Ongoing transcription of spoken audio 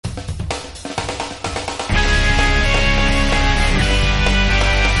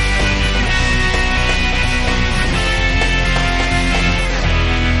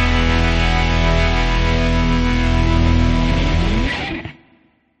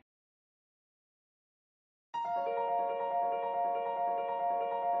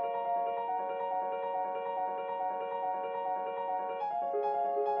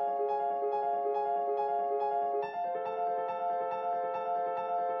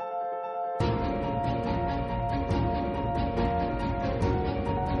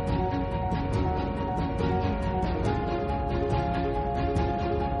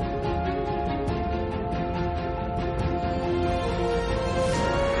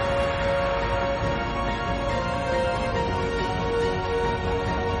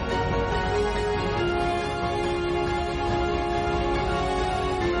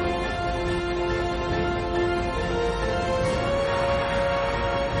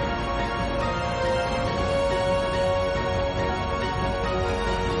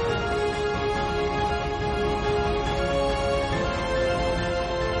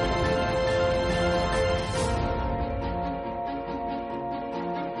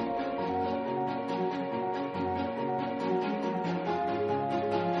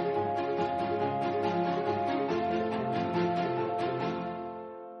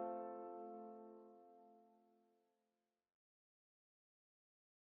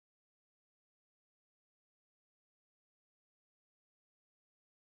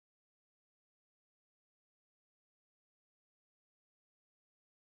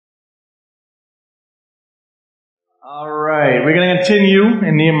All right, we're going to continue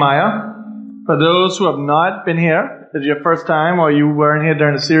in Nehemiah. For those who have not been here, this is your first time or you weren't here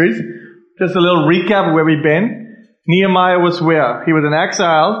during the series, just a little recap of where we've been. Nehemiah was where? He was in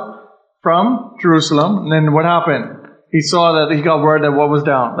exile from Jerusalem, and then what happened? He saw that he got word that what was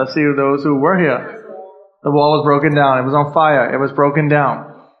down. Let's see those who were here. The wall was broken down. It was on fire. It was broken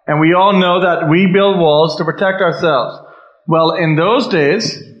down. And we all know that we build walls to protect ourselves. Well, in those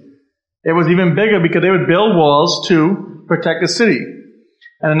days, it was even bigger because they would build walls to protect the city.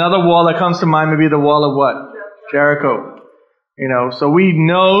 And another wall that comes to mind would be the wall of what? Jericho. So we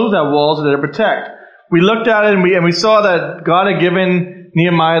know that walls are there to protect. We looked at it and we saw that God had given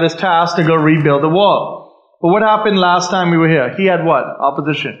Nehemiah this task to go rebuild the wall. But what happened last time we were here? He had what?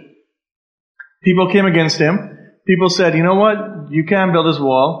 Opposition. People came against him. People said, you know what? You can't build this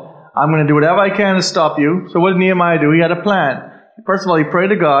wall. I'm going to do whatever I can to stop you. So what did Nehemiah do? He had a plan. First of all, he prayed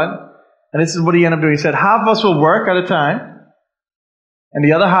to God. And this is what he ended up doing. He said, half of us will work at a time. And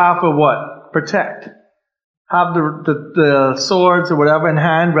the other half will what? Protect. Have the swords or whatever in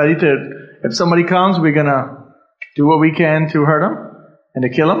hand ready to, if somebody comes, we're going to do what we can to hurt them and to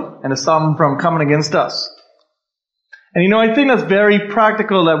kill them and to stop them from coming against us. And I think that's very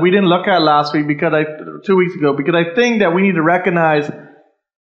practical that we didn't look at last week 2 weeks ago, because I think that we need to recognize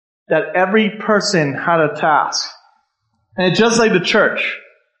that every person had a task. And it's just like the church.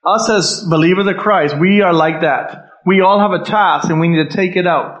 Us as believers of Christ, we are like that. We all have a task and we need to take it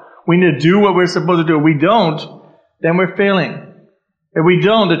out. We need to do what we're supposed to do. If we don't, then we're failing. If we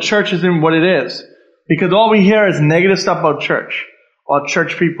don't, the church isn't what it is. Because all we hear is negative stuff about church or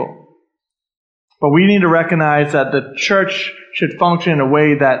church people. But we need to recognize that the church should function in a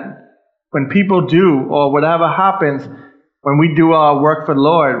way that when people do or whatever happens, when we do our work for the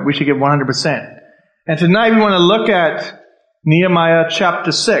Lord, we should give 100%. And tonight we want to look at Nehemiah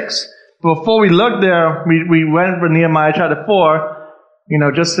chapter 6. Before we look there, we went for Nehemiah chapter 4. We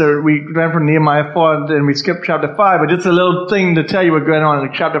went from Nehemiah 4 and then we skipped chapter 5. But just a little thing to tell you what's going on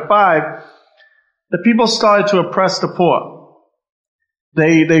in chapter 5. The people started to oppress the poor.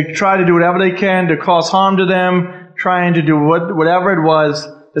 They tried to do whatever they can to cause harm to them, trying to do whatever it was.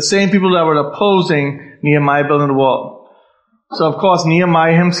 The same people that were opposing Nehemiah building the wall. So of course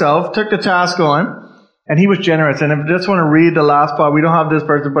Nehemiah himself took the task on. And he was generous. And if you just want to read the last part, we don't have this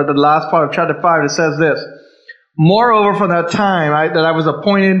verse, but the last part of chapter 5, it says this. Moreover, from that time that I was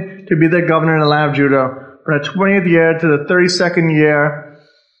appointed to be their governor in the land of Judah, from the 20th year to the 32nd year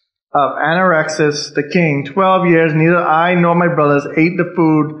of Anarexus, the king, 12 years, neither I nor my brothers ate the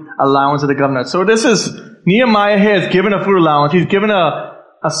food allowance of the governor. So this is, Nehemiah here is given a food allowance. He's given a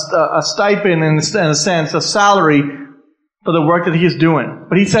stipend in a sense, a salary for the work that he is doing.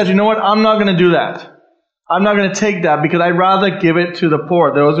 But he says, you know what? I'm not going to do that. I'm not going to take that because I'd rather give it to the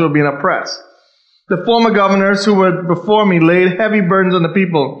poor, those who are being oppressed. The former governors who were before me laid heavy burdens on the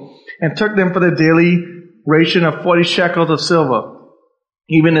people and took them for the daily ration of 40 shekels of silver.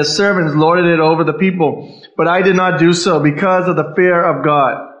 Even his servants lorded it over the people, but I did not do so because of the fear of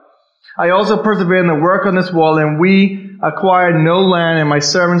God. I also persevered in the work on this wall, and we acquired no land, and my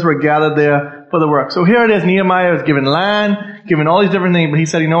servants were gathered there for the work. So here it is, Nehemiah was given land, given all these different things, but he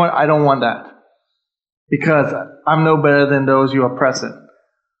said, you know what, I don't want that. Because I'm no better than those you oppressing.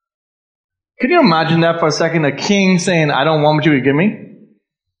 Can you imagine that for a second? A king saying, I don't want what you would give me?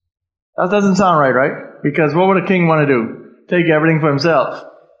 That doesn't sound right? Because what would a king want to do? Take everything for himself.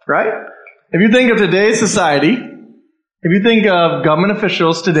 Right? If you think of today's society, if you think of government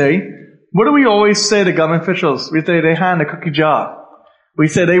officials today, what do we always say to government officials? We say they hand a cookie jar. We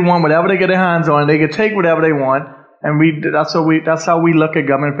say they want whatever they get their hands on, they can take whatever they want, and that's how we look at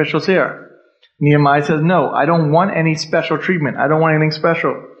government officials here. Nehemiah says, no, I don't want any special treatment. I don't want anything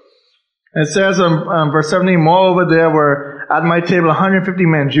special. And it says in verse 17, moreover, there were at my table 150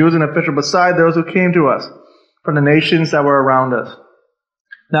 men, Jews and officials, beside those who came to us from the nations that were around us.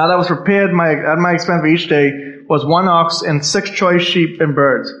 Now that was prepared at my expense for each day was 1 ox and 6 choice sheep and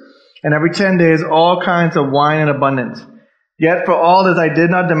birds, and every 10 days all kinds of wine in abundance. Yet for all this I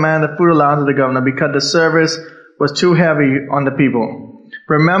did not demand the food allowance of the governor, because the service was too heavy on the people.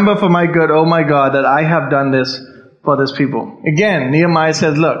 Remember for my good, oh my God, that I have done this for this people. Again, Nehemiah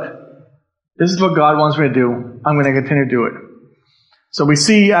says, look, this is what God wants me to do. I'm going to continue to do it. So we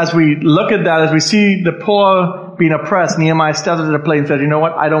see, as we look at that, as we see the poor being oppressed, Nehemiah steps into the plate and says, you know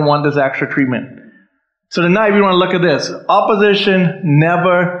what? I don't want this extra treatment. So tonight we want to look at this. Opposition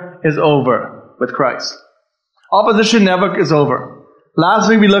never is over with Christ. Opposition never is over. Last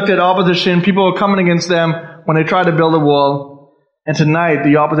week we looked at opposition. People were coming against them when they tried to build a wall. And tonight,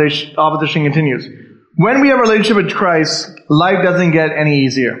 the opposition continues. When we have a relationship with Christ, life doesn't get any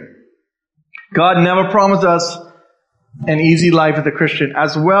easier. God never promised us an easy life as a Christian.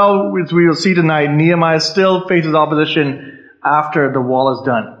 As well as we will see tonight, Nehemiah still faces opposition after the wall is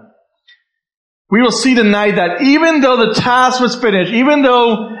done. We will see tonight that even though the task was finished, even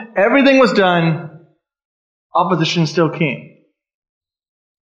though everything was done, opposition still came.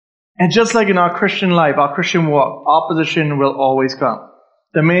 And just like in our Christian life, our Christian walk, opposition will always come.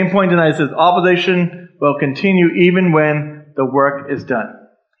 The main point tonight is opposition will continue even when the work is done.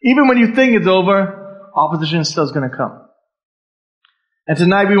 Even when you think it's over, opposition is still going to come. And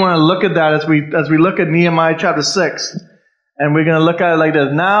tonight we want to look at that as we look at Nehemiah chapter 6. And we're going to look at it like this.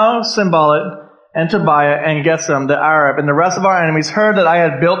 Now Sanballat and Tobiah and Geshem, the Arab, and the rest of our enemies heard that I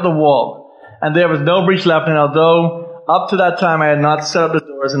had built the wall, and there was no breach left, and although up to that time I had not set up the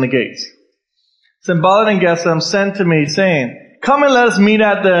doors and the gates. Sanballat and Geshem sent to me, saying, come and let us meet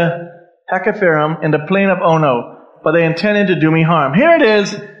at the Hekephirim in the plain of Ono. But they intended to do me harm. Here it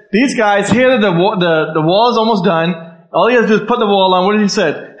is. These guys, here the wall is almost done. All he has to do is put the wall on. What did he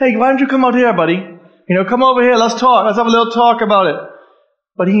say? Hey, why don't you come out here, buddy? Come over here. Let's talk. Let's have a little talk about it.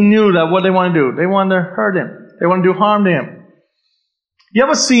 But he knew that what they want to do. They wanted to hurt him. They want to do harm to him. You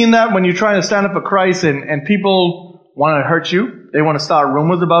ever seen that when you're trying to stand up for Christ and people want to hurt you? They want to start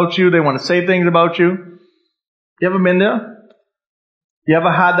rumors about you. They want to say things about you. You ever been there? You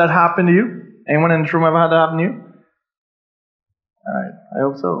ever had that happen to you? Anyone in this room ever had that happen to you? Alright, I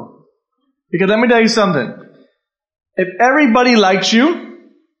hope so. Because let me tell you something. If everybody likes you,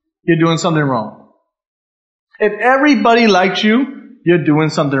 you're doing something wrong. If everybody likes you, you're doing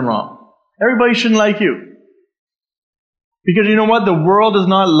something wrong. Everybody shouldn't like you. Because you know what? The world does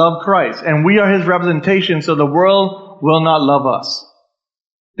not love Christ. And we are His representation, so the world will not love us.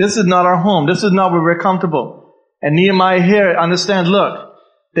 This is not our home. This is not where we're comfortable. And Nehemiah here understands, look,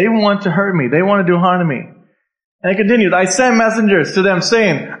 they want to hurt me. They want to do harm to me. And it continues, I sent messengers to them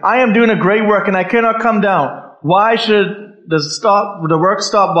saying, I am doing a great work and I cannot come down. Why should the work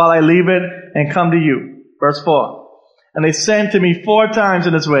stop while I leave it and come to you? Verse 4. And they sent to me 4 times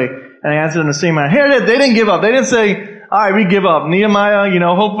in this way, and I answered in the same manner. Here it is. They didn't give up. They didn't say, all right, we give up. Nehemiah,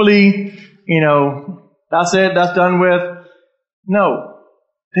 hopefully, that's it. That's done with. No.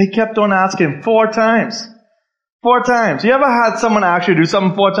 They kept on asking 4 times. 4 times. You ever had someone ask you to do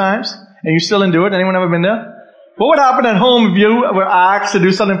something 4 times and you still didn't do it? Anyone ever been there? What would happen at home if you were asked to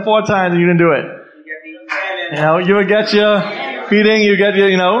do something 4 times and you didn't do it? You would get your beating,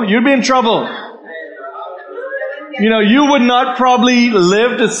 you'd be in trouble. You would not probably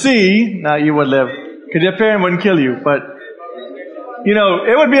live to see, now you would live, because your parent wouldn't kill you, but,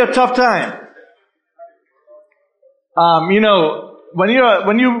 it would be a tough time.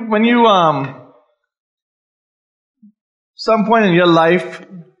 Some point in your life,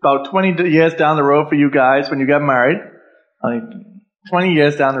 about 20 years down the road for you guys, when you get married, 20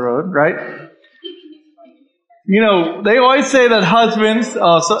 years down the road, right? They always say that husbands,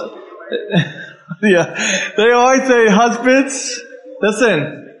 they always say husbands,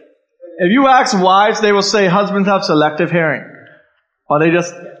 listen, if you ask wives, they will say husbands have selective hearing. Or they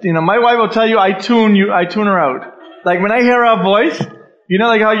just, my wife will tell you, I tune her out. Like when I hear her voice,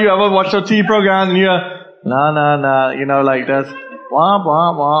 like how you ever watch those TV programs and you're, nah, like that's, wah,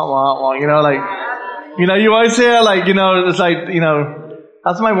 wah, wah, wah, wah, you always hear it's like,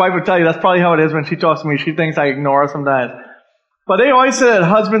 that's what my wife would tell you. That's probably how it is when she talks to me. She thinks I ignore her sometimes. But they always say that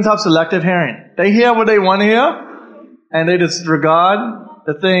husbands have selective hearing. They hear what they want to hear, and they disregard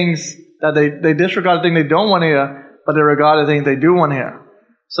the things that they disregard the things they don't want to hear, but they regard the things they do want to hear.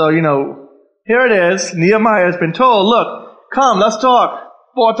 So, here it is. Nehemiah has been told, look, come, let's talk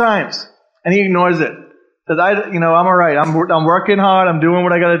 4 times. And he ignores it. Says, I'm alright. I'm working hard. I'm doing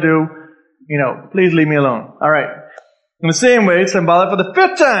what I gotta do. Please leave me alone. Alright. In the same way, Sanballat for the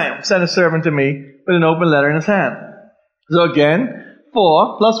 5th time sent a servant to me with an open letter in his hand. So again,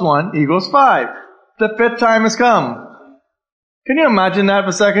 4 plus 1 equals 5. The 5th time has come. Can you imagine that for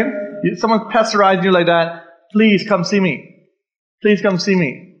a second? Someone's pesterizing you like that. Please come see me. Please come see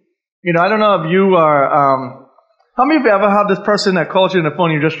me. I don't know if you are, how many of you ever have this person that calls you on the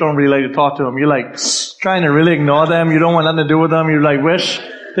phone, you just don't really like to talk to them? You're like trying to really ignore them. You don't want nothing to do with them. You wish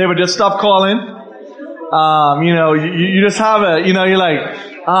they would just stop calling. You just have you're like,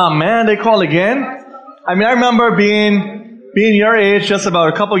 oh man, they called again? I remember being your age just about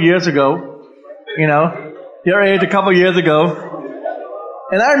a couple years ago, your age a couple years ago.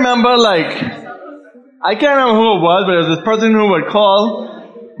 And I remember I can't remember who it was, but it was this person who would call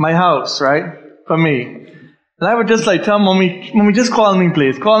my house, right? For me. And I would just tell mommy, just call me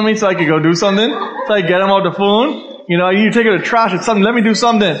please. Call me so I could go do something. So I get him off the phone. You take it to trash or something, let me do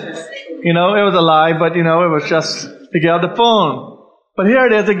something. It was a lie, but it was just to get out the phone. But here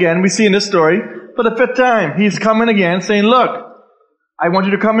it is again. We see in this story, for the 5th time. He's coming again saying, look, I want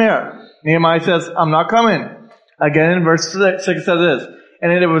you to come here. Nehemiah says, I'm not coming. Again in verse 6 it says this,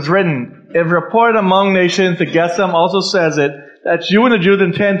 and it was written, if reported among nations, the Gesem also says it, that you and the Jews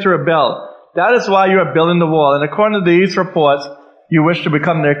intend to rebel. That is why you are building the wall. And according to these reports, you wish to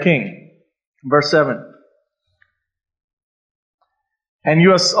become their king. Verse 7. And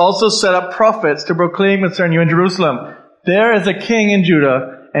you have also set up prophets to proclaim concerning you in Jerusalem. There is a king in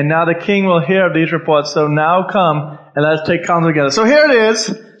Judah, and now the king will hear of these reports. So now come and let us take counsel together. So here it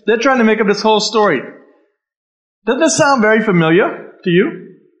is. They're trying to make up this whole story. Doesn't this sound very familiar to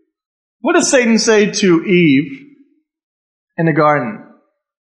you? What does Satan say to Eve in the garden?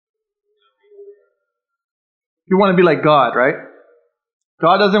 You want to be like God, right?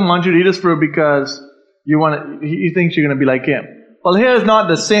 God doesn't want you to eat this fruit because he thinks you're going to be like him. Well, here is not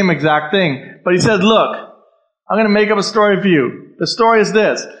the same exact thing, but he says, look, I'm going to make up a story for you. The story is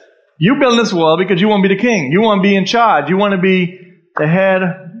this. You build this wall because you want to be the king. You want to be in charge. You want to be the head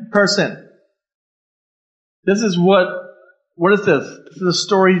person. This is what is this? This is a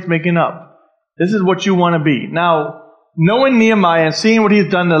story he's making up. This is what you want to be. Now, knowing Nehemiah and seeing what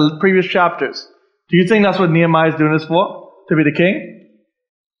he's done in the previous chapters, do you think that's what Nehemiah is doing this for? To be the king?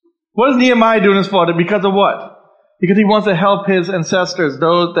 What is Nehemiah doing this for? Because of what? Because he wants to help his ancestors,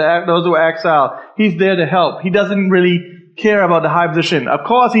 those who are exiled. He's there to help. He doesn't really care about the high position. Of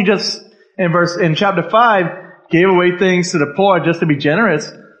course, he just, in chapter 5, gave away things to the poor just to be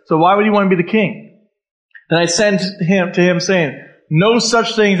generous. So why would he want to be the king? Then I sent to him saying, no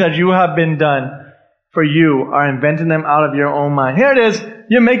such things as you have been done for you are inventing them out of your own mind. Here it is.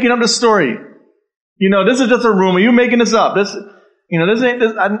 You're making up the story. This is just a rumor. You're making this up.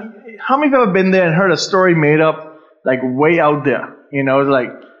 How many of you have ever been there and heard a story made up, like way out there? It's like,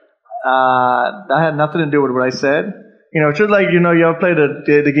 that had nothing to do with what I said. It's just like, you ever play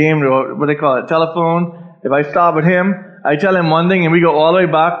the game, what they call it, telephone. If I start with him, I tell him one thing and we go all the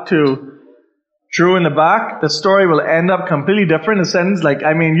way back to Drew in the back, the story will end up completely different in a sentence.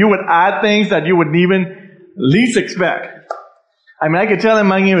 You would add things that you wouldn't even least expect. I could tell him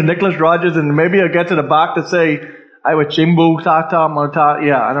my name is Nicholas Rogers and maybe I'll get to the back to say, I would Chimbu, Tata, Mota,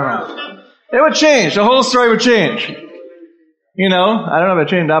 I don't know. It would change. The whole story would change. I don't know if it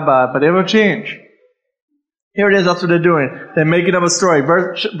changed that bad, but it would change. Here it is, that's what they're doing. They're making up a story.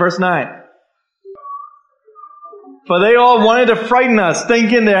 Verse 9. For they all wanted to frighten us,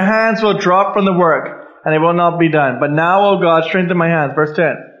 thinking their hands will drop from the work, and it will not be done. But now, O God, strengthen my hands. Verse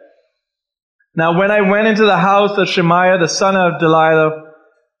 10. Now when I went into the house of Shemaiah, the son of Delilah,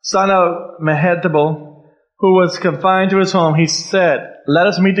 son of Mehetabel, who was confined to his home, he said, let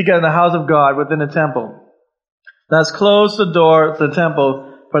us meet together in the house of God within the temple. Let us close the door to the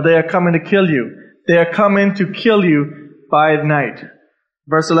temple, for they are coming to kill you. They are coming to kill you by night.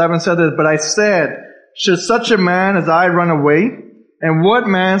 Verse 11 said this, but I said, should such a man as I run away? And what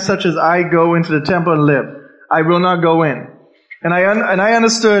man such as I go into the temple and live? I will not go in. And I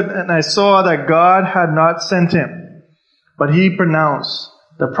understood and I saw that God had not sent him, but he pronounced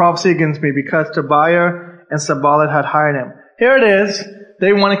the prophecy against me because Tobiah and Sanballat had hired him. Here it is.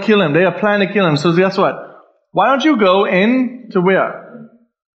 They want to kill him. They are planning to kill him. So guess what? Why don't you go in to where?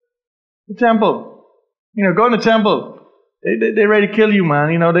 The temple. Go in the temple. They're ready to kill you,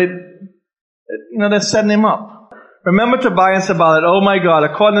 man. They're setting him up. Remember Tobiah and Sanballat, oh my God,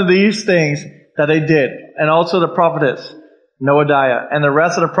 according to these things that they did, and also the prophetess, Noadiah, and the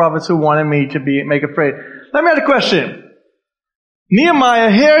rest of the prophets who wanted me to make afraid. Let me ask a question.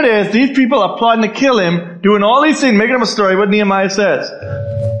 Nehemiah, here it is, these people are plotting to kill him, doing all these things, making up a story, what Nehemiah says.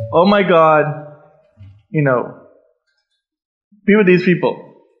 Oh my God, be with these people.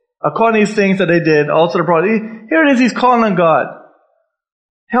 According to these things that they did, also the prophet, here it is, he's calling on God.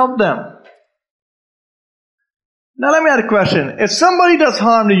 Help them. Now let me ask a question. If somebody does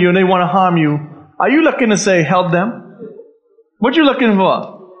harm to you and they want to harm you, are you looking to say help them? What you looking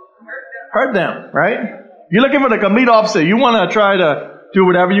for? Hurt them, right? You're looking for the complete opposite. You want to try to do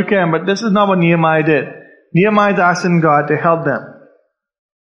whatever you can, but this is not what Nehemiah did. Nehemiah is asking God to help them.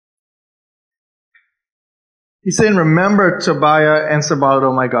 He's saying, remember Tobiah and Sanballat,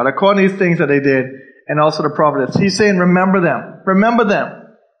 oh my God, according to these things that they did, and also the prophets. He's saying, remember them. Remember them.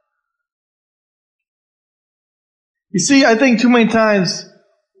 You see, I think too many times,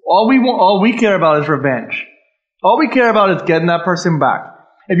 all we care about is revenge. All we care about is getting that person back.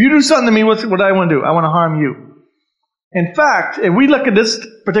 If you do something to me, what do I want to do? I want to harm you. In fact, if we look at this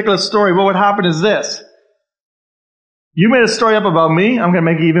particular story, what would happen is this. You made a story up about me, I'm going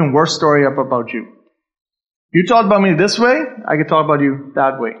to make an even worse story up about you. You talk about me this way, I can talk about you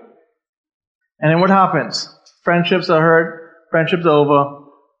that way. And then what happens? Friendships are hurt, friendships are over,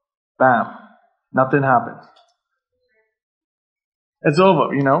 bam. Nothing happens. It's over,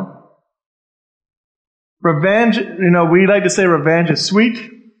 Revenge, we like to say revenge is sweet.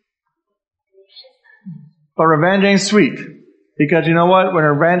 But revenge ain't sweet. Because you know what? When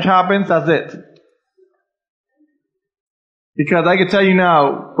revenge happens, that's it. Because I can tell you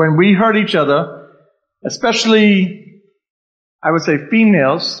now, when we hurt each other, especially, I would say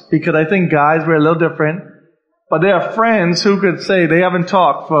females, because I think guys were a little different, but there are friends who could say they haven't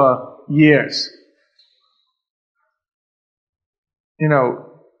talked for years.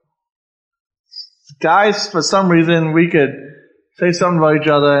 Guys, for some reason, we could say something about each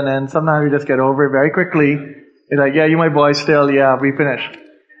other and then sometimes we just get over it very quickly. It's like, yeah, you my boy still, yeah, we finished.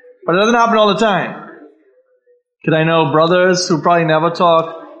 But it doesn't happen all the time. Because I know brothers who probably never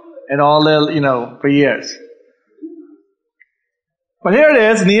talk and all their, for years. But here it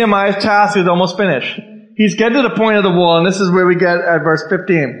is, Nehemiah's task is almost finished. He's getting to the point of the wall, and this is where we get at verse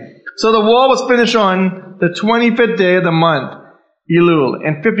 15. So the wall was finished on the 25th day of the month, Elul,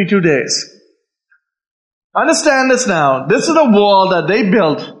 in 52 days. Understand this now. This is a wall that they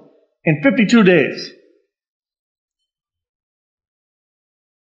built in 52 days.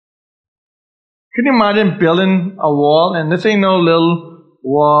 Can you imagine building a wall? And this ain't no little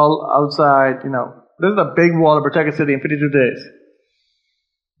wall outside, This is a big wall to protect a city in 52 days.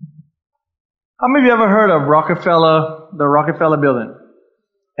 How many of you ever heard of the Rockefeller building?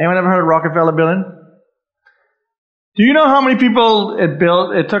 Anyone ever heard of Rockefeller building? Do you know how many people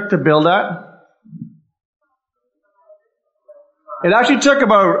it took to build that? It actually took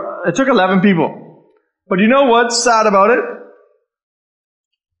 11 people. But you know what's sad about it?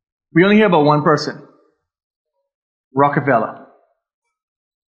 We only hear about one person. Rockefeller.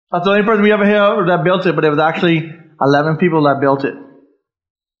 That's the only person we ever hear that built it, but it was actually 11 people that built it.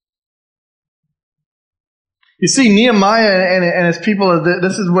 You see, Nehemiah and his people,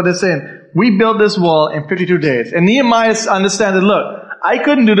 this is what they're saying. We built this wall in 52 days. And Nehemiah understands that, look, I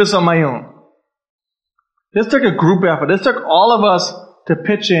couldn't do this on my own. This took a group effort. This took all of us to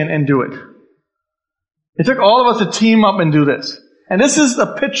pitch in and do it. It took all of us to team up and do this. And this is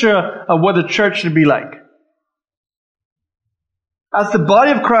a picture of what the church should be like. As the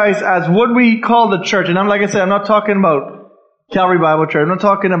body of Christ, as what we call the church, and like I said, I'm not talking about Calvary Bible Church. I'm not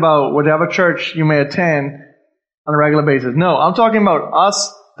talking about whatever church you may attend on a regular basis. No, I'm talking about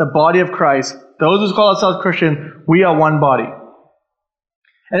us, the body of Christ. Those who call ourselves Christian, we are one body.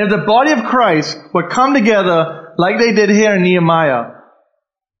 And if the body of Christ would come together like they did here in Nehemiah,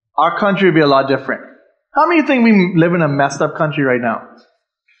 our country would be a lot different. How many think we live in a messed up country right now?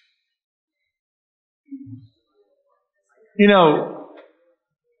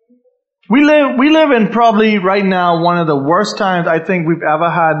 We live in probably right now one of the worst times I think we've ever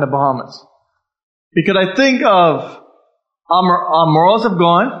had in the Bahamas. Because I think of our morals have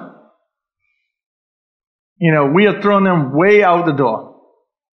gone. We have thrown them way out the door.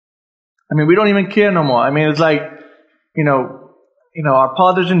 We don't even care no more. It's like, our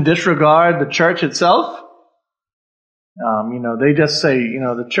politicians disregard the church itself. They just say,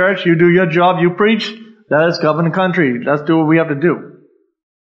 the church, you do your job, you preach, let us govern the country. Let's do what we have to do.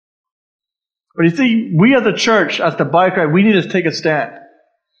 But you see, we as a church, as the body of Christ, we need to take a stand.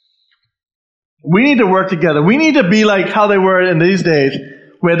 We need to work together. We need to be like how they were in these days,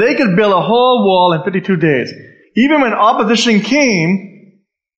 where they could build a whole wall in 52 days. Even when opposition came,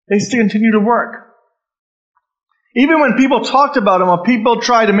 they still continued to work. Even when people talked about them or people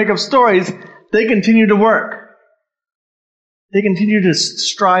tried to make up stories, they continued to work. They continued to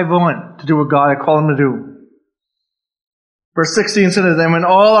strive on to do what God had called them to do. Verse 16 says, and when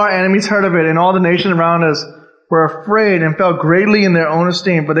all our enemies heard of it and all the nations around us were afraid and fell greatly in their own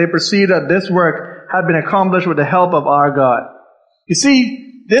esteem, for they perceived that this work had been accomplished with the help of our God. You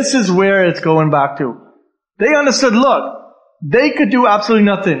see, this is where it's going back to. They understood, look, they could do absolutely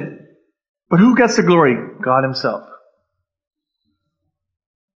nothing. But who gets the glory? God Himself.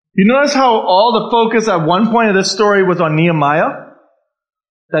 You notice how all the focus at one point of this story was on Nehemiah?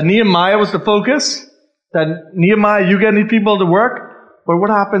 That Nehemiah was the focus? That Nehemiah, you get these people to work? But what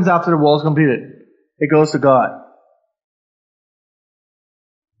happens after the wall is completed? It goes to God.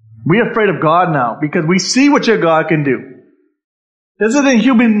 We're afraid of God now because we see what your God can do. This isn't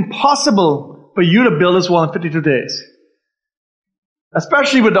human impossible for you to build this wall in 52 days.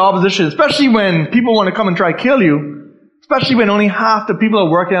 Especially with the opposition, especially when people want to come and try to kill you, especially when only half the people are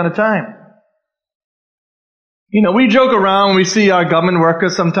working at a time. We joke around when we see our government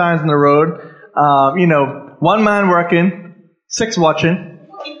workers sometimes on the road. One man working, 6 watching.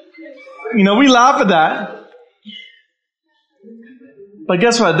 We laugh at that. But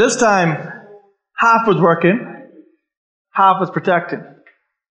guess what? This time, half was working, half was protecting.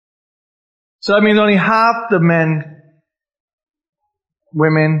 So that means only half the men,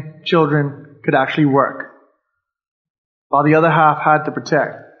 women, children could actually work, while the other half had to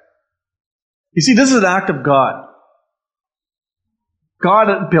protect. You see, this is an act of God.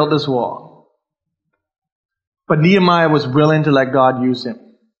 God built this wall. But Nehemiah was willing to let God use him.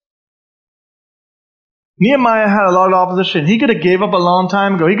 Nehemiah had a lot of opposition. He could have gave up a long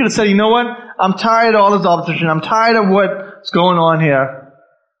time ago. He could have said, you know what? I'm tired of all this opposition. I'm tired of what's going on here.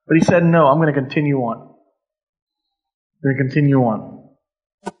 But he said, no, I'm going to continue on. I'm going to continue on.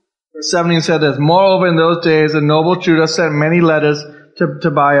 Verse 17 said this, moreover, in those days, the noble Judah sent many letters to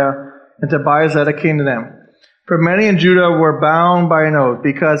Tobiah, and Tobiah's letter came to them. For many in Judah were bound by an oath,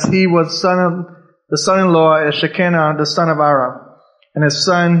 because he was the son-in-law of Shekinah, the son of Ara, and his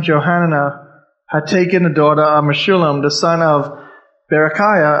son Johanan had taken the daughter of Meshullam, the son of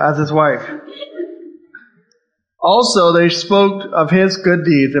Berechiah, as his wife. Also they spoke of his good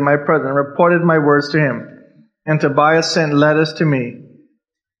deeds in my presence, and reported my words to him. And Tobiah sent letters to me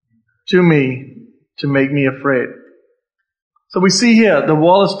to make me afraid. So we see here, the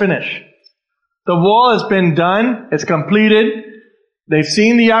wall is finished. The wall has been done. It's completed. They've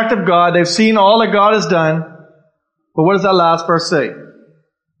seen the act of God. They've seen all that God has done. But what does that last verse say?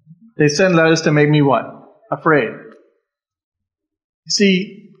 They sent letters to make me what? Afraid. You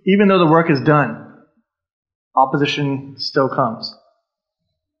see, even though the work is done, opposition still comes.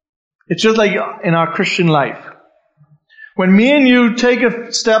 It's just like in our Christian life. When me and you take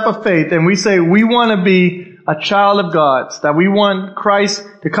a step of faith and we say we want to be a child of God's, that we want Christ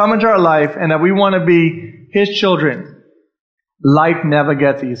to come into our life and that we want to be His children, life never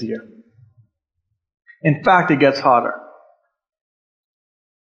gets easier. In fact, it gets harder.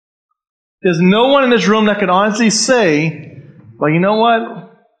 There's no one in this room that can honestly say, well, you know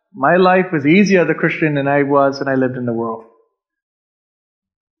what? My life was easier as a Christian than I was when I lived in the world.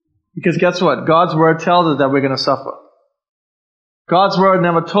 Because guess what? God's Word tells us that we're going to suffer. God's Word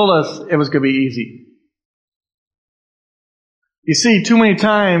never told us it was going to be easy. You see, too many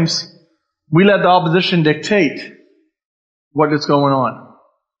times we let the opposition dictate what is going on.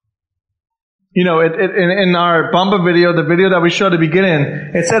 You know, in our bumper video, the video that we showed at the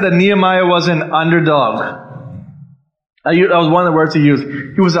beginning, it said that Nehemiah was an underdog. That was one of the words he used.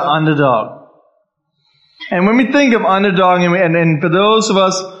 He was an underdog. And when we think of underdog, and for those of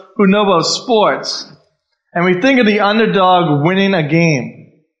us who know about sports, and we think of the underdog winning a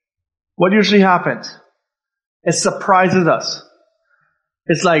game, what usually happens? It surprises us.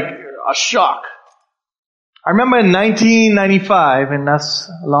 It's like a shock. I remember in 1995, and that's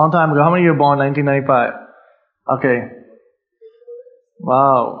a long time ago. How many of you were born in 1995? Okay.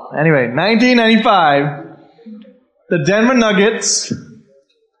 Wow. Anyway, 1995, the Denver Nuggets.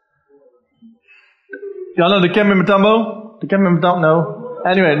 Y'all know the Dikembe Mutombo? Dikembe Mutombo? No.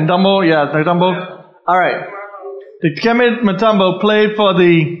 Anyway, Mutombo, yeah, Mutombo. Alright. The Dikembe Mutombo played for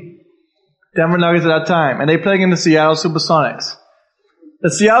the Denver Nuggets at that time, and they played against the Seattle Supersonics. The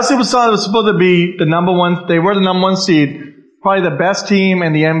Seattle Supersonics was supposed to be the number one, they were the number one seed, probably the best team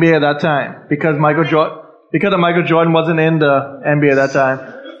in the NBA at that time, because Michael Jordan wasn't in the NBA at that time,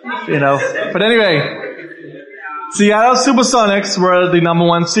 you know. But anyway, Seattle Supersonics were the number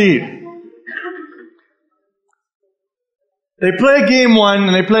one seed. They played game one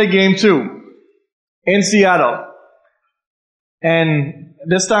and they played game two in Seattle. And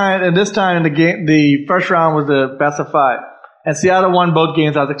this time the first round was the best of five. And Seattle won both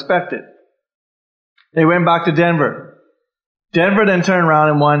games as expected. They went back to Denver. Denver then turned around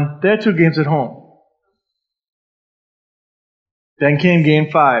and won their two games at home. Then came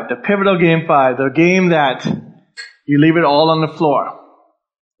game five, the pivotal game five, the game that you leave it all on the floor.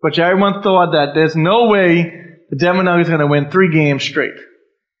 Which everyone thought that there's no way the Denver Nuggets are going to win 3 games straight.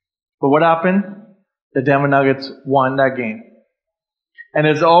 But what happened? The Denver Nuggets won that game. And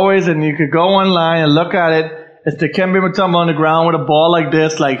as always, and you could go online and look at it, it's Dikembe Mutombo on the ground with a ball like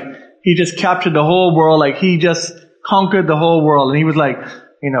this, like he just captured the whole world, like he just conquered the whole world. And he was like, if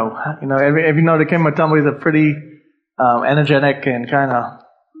you know Dikembe Mutombo, he's a pretty energetic and kind of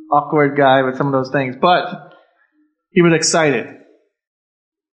awkward guy with some of those things. But he was excited.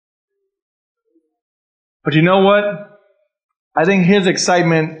 But you know what? I think his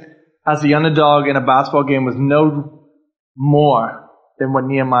excitement as the underdog in a basketball game was no more than what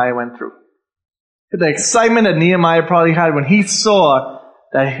Nehemiah went through. The excitement that Nehemiah probably had when he saw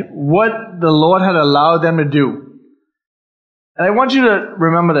that what the Lord had allowed them to do. And I want you to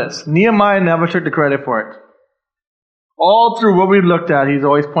remember this. Nehemiah never took the credit for it. All through what we've looked at, he's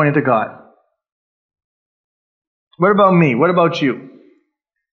always pointing to God. What about me? What about you?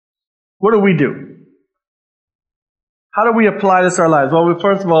 What do we do? How do we apply this to our lives? Well,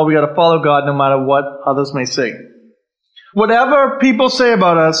 first of all, we got to follow God no matter what others may say. Whatever people say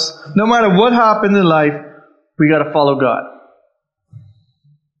about us, no matter what happens in life, we got to follow God.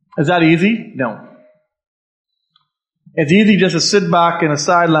 Is that easy? No. It's easy just to sit back in a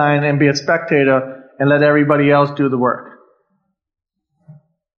sideline and be a spectator and let everybody else do the work.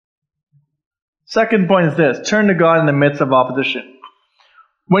 Second point is this: turn to God in the midst of opposition.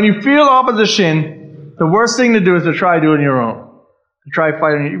 When you feel opposition, the worst thing to do is to try to do it on your own. To try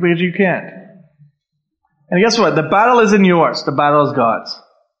fighting it, because you can't. And guess what? The battle isn't yours. The battle is God's.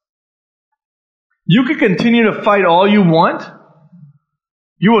 You can continue to fight all you want.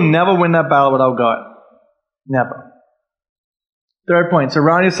 You will never win that battle without God. Never. Third point,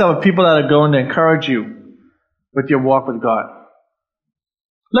 surround yourself with people that are going to encourage you with your walk with God.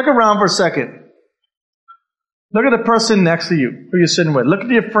 Look around for a second. Look at the person next to you who you're sitting with. Look at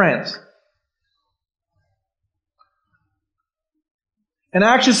your friends. And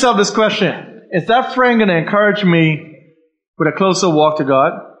ask yourself this question: is that friend going to encourage me with a closer walk to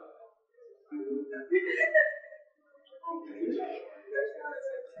God?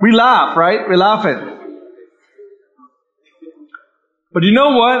 We laugh, right? We're laughing. But you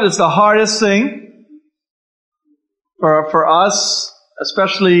know what? It's the hardest thing for us,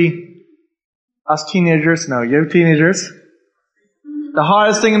 especially us teenagers. No, you teenagers. The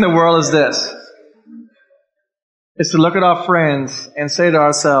hardest thing in the world is this. Is to look at our friends and say to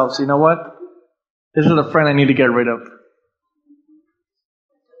ourselves, you know what? This is a friend I need to get rid of.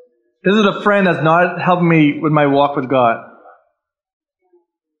 This is a friend that's not helping me with my walk with God.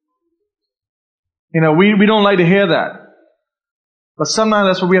 You know, we don't like to hear that. But sometimes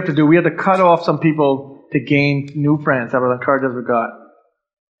that's what we have to do. We have to cut off some people to gain new friends that will encourage us with God.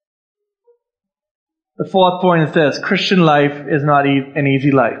 The fourth point is this: Christian life is not an easy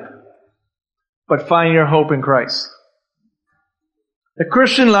life, but find your hope in Christ. The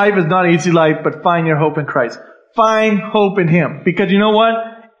Christian life is not an easy life, but find your hope in Christ. Find hope in Him. Because you know what?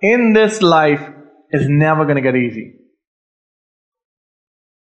 In this life, it's never going to get easy.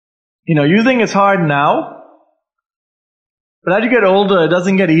 You know, you think it's hard now, but as you get older, it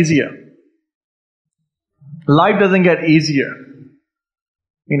doesn't get easier. Life doesn't get easier.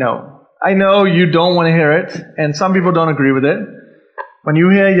 You know, I know you don't want to hear it, and some people don't agree with it. When you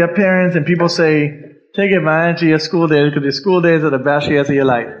hear your parents and people say, take advantage of your school days because your school days are the best years of your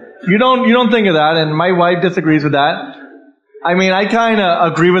life. You don't think of that, and my wife disagrees with that. I mean, I kind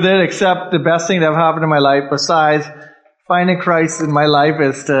of agree with it, except the best thing that ever happened in my life besides finding Christ in my life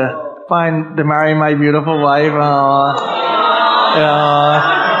is to marry my beautiful wife.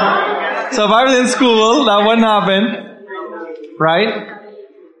 So if I was in school, that wouldn't happen, right?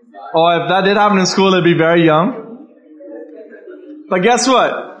 Or if that did happen in school, it'd be very young. But guess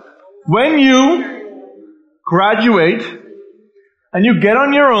what? When you graduate and you get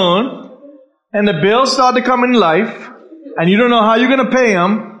on your own and the bills start to come in life and you don't know how you're going to pay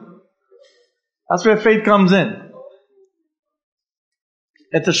them, that's where faith comes in.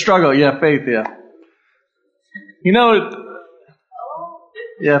 It's a struggle. Yeah, faith, yeah. You know,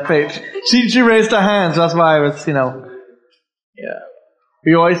 yeah, faith. She raised her hands. That's why I was, yeah.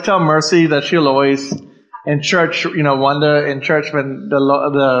 We always tell Mercy that she'll always, in church, wonder in church when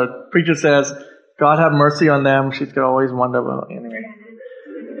the preacher says, God have mercy on them, she's going to always wonder, well, anyway.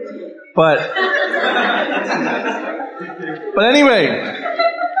 But anyway,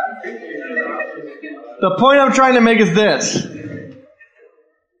 the point I'm trying to make is this.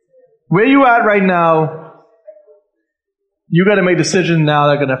 Where you at right now, you got to make decisions now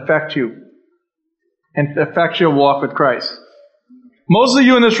that are going to affect you and affect your walk with Christ. Most of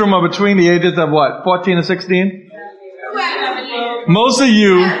you in this room are between the ages of what? 14 and 16? Most of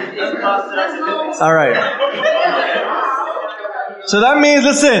you. Alright. So that means,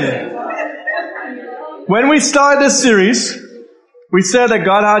 listen, when we started this series, we said that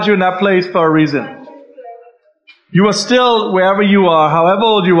God had you in that place for a reason. You are still, wherever you are, however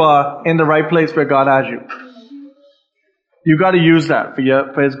old you are, in the right place where God has you. You got to use that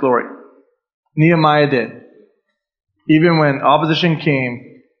for His glory. Nehemiah did. Even when opposition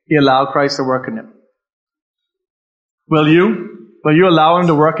came, he allowed Christ to work in him. Will you? Will you allow Him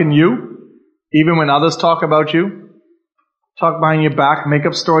to work in you? Even when others talk about you? Talk behind your back, make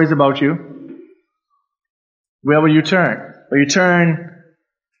up stories about you? Where will you turn? Will you turn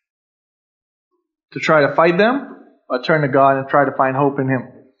to try to fight them? Or turn to God and try to find hope in Him?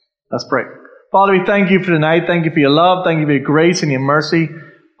 Let's pray. Father, we thank You for tonight. Thank You for Your love. Thank You for Your grace and Your mercy.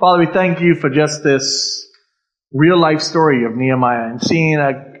 Father, we thank You for just this real life story of Nehemiah and seeing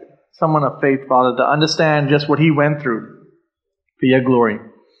someone of faith, Father, to understand just what he went through for Your glory.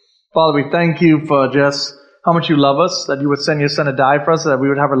 Father, we thank You for just how much you love us, that you would send your son to die for us, so that we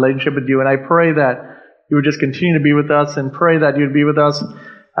would have a relationship with you. And I pray that you would just continue to be with us, and pray that you'd be with us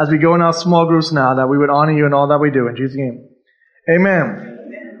as we go in our small groups now, that we would honor you in all that we do. In Jesus' name, amen.